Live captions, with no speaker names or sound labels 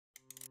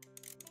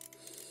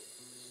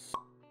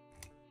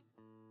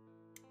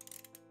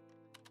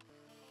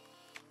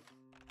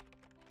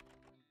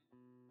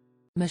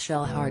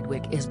Michelle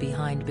Hardwick is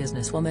behind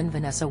businesswoman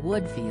Vanessa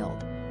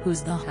Woodfield,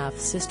 who's the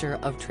half-sister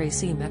of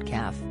Tracy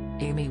Metcalf,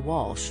 Amy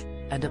Walsh,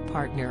 and a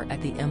partner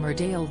at the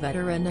Emmerdale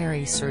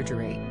Veterinary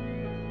Surgery.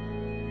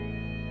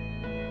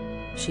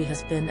 She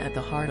has been at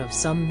the heart of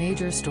some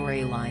major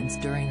storylines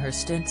during her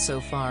stint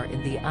so far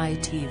in the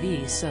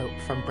ITV soap,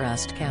 from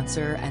breast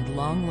cancer and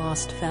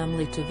long-lost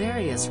family to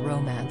various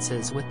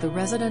romances with the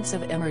residents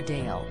of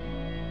Emmerdale.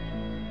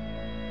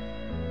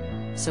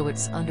 So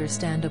it's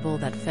understandable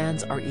that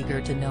fans are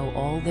eager to know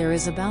all there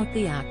is about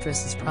the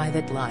actress's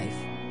private life.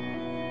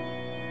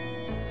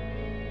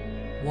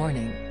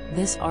 Warning: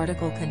 this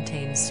article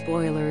contains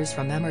spoilers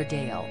from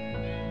Emmerdale.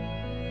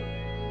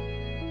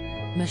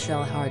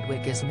 Michelle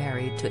Hardwick is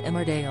married to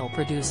Emmerdale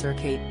producer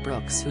Kate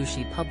Brooks, who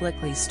she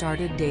publicly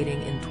started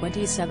dating in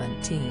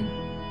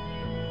 2017.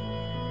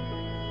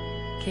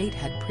 Kate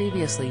had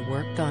previously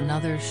worked on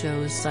other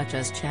shows such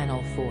as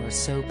Channel 4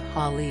 soap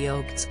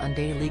Hollyoaks and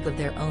A League of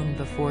Their Own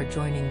before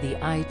joining the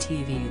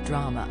ITV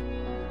drama.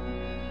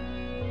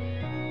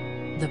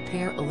 The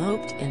pair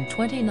eloped in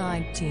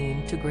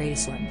 2019 to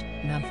Graceland,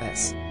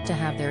 Memphis, to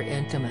have their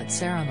intimate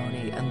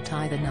ceremony and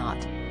tie the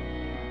knot.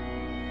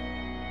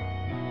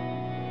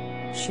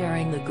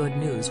 Sharing the good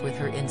news with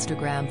her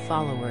Instagram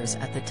followers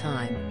at the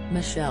time,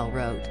 Michelle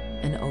wrote,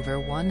 "In over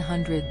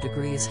 100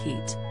 degrees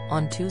heat,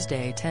 on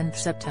Tuesday 10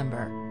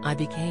 September, I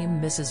became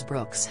Mrs.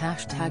 Brooks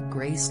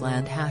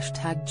 #Graceland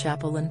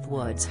 #Chapel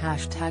Woods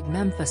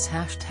 #Memphis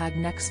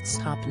 #Next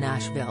Stop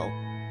Nashville."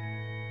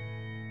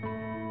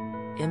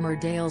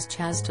 Emmerdale's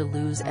chas to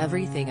lose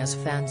everything as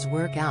fans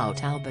work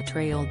out our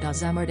betrayal.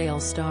 Does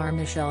Emmerdale star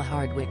Michelle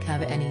Hardwick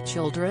have any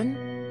children?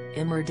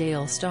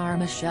 Emmerdale star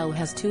Michelle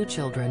has 2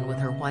 children with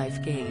her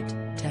wife Kate,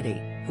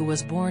 Teddy, who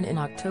was born in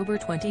October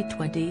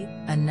 2020,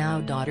 and now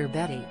daughter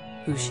Betty,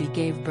 who she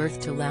gave birth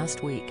to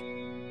last week.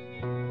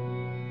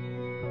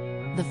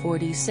 The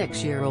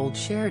 46-year-old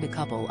shared a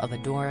couple of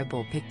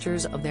adorable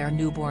pictures of their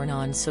newborn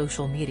on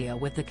social media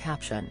with the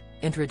caption,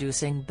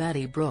 "Introducing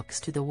Betty Brooks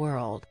to the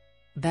world."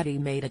 Betty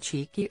made a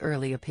cheeky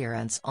early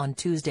appearance on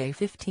Tuesday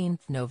 15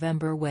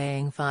 November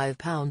weighing 5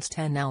 pounds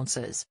 10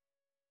 ounces.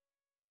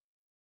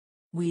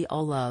 "We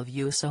all love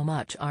you so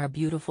much, our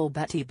beautiful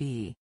Betty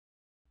B."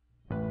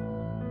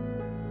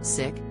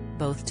 Sick.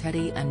 Both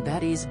Teddy and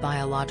Betty's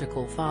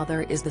biological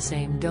father is the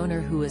same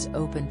donor, who is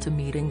open to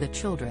meeting the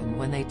children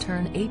when they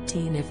turn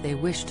 18 if they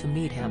wish to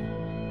meet him.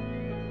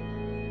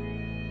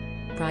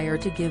 Prior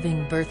to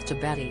giving birth to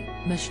Betty,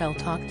 Michelle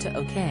talked to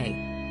OK!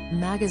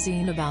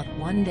 magazine about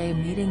one day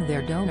meeting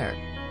their donor.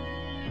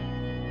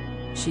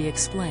 She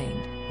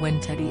explained,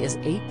 "When Teddy is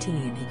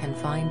 18 he can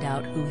find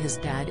out who his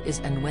dad is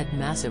and we'd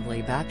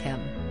massively back him.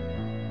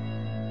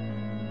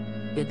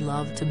 I'd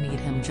love to meet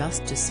him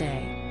just to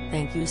say,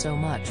 thank you so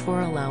much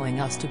for allowing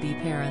us to be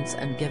parents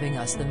and giving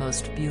us the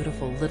most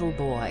beautiful little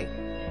boy."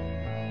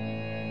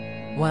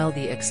 While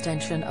the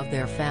extension of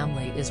their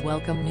family is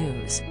welcome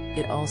news,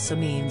 it also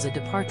means a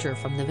departure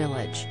from the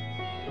village.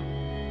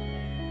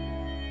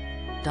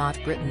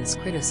 Britons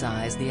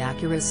criticise the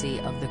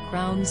accuracy of The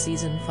Crown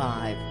Season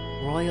 5.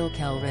 Royal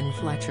Kelvin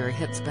Fletcher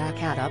hits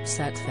back at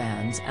upset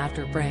fans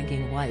after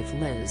pranking wife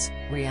Liz.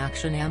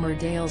 Reaction: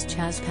 Emmerdale's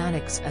Chas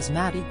panics as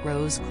Maddie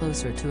grows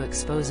closer to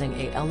exposing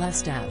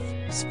ALS death.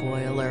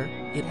 Spoiler: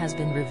 it has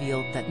been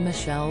revealed that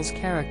Michelle's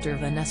character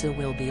Vanessa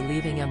will be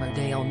leaving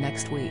Emmerdale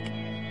next week.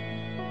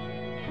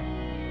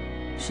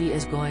 She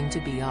is going to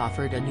be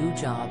offered a new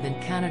job in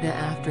Canada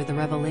after the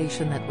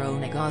revelation that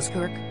Rona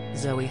Gosskirk,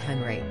 Zoe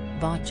Henry,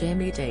 bought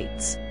Jamie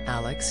Tate's,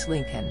 Alex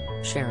Lincoln,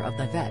 share of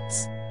the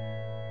Vets.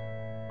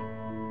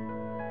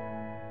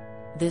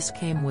 This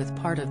came with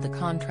part of the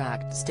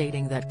contract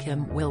stating that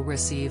Kim will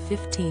receive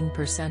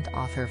 15%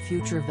 off her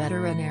future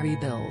veterinary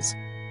bills.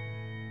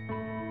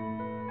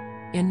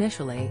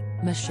 Initially,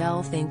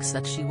 Michelle thinks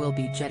that she will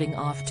be jetting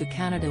off to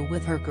Canada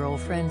with her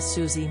girlfriend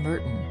Susie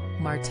Merton,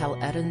 Martell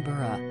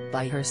Edinburgh,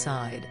 by her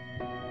side.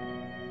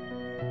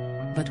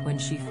 But when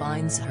she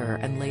finds her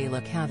and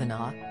Layla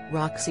Kavanagh,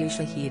 Roxy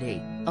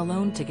Shahidi,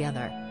 alone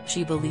together,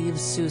 she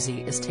believes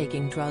Susie is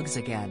taking drugs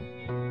again.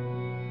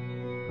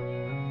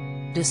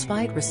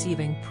 Despite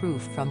receiving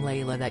proof from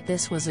Layla that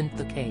this wasn't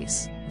the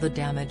case, the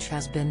damage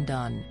has been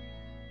done.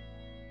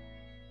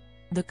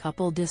 The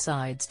couple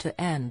decides to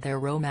end their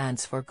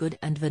romance for good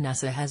and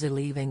Vanessa has a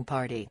leaving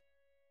party.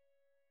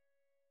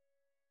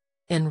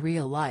 In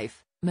real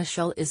life,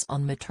 Michelle is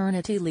on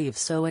maternity leave,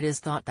 so it is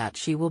thought that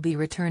she will be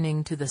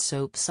returning to the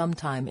soap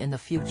sometime in the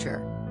future.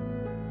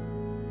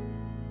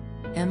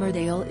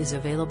 Emmerdale is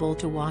available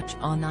to watch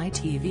on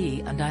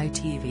ITV and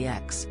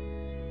ITVX.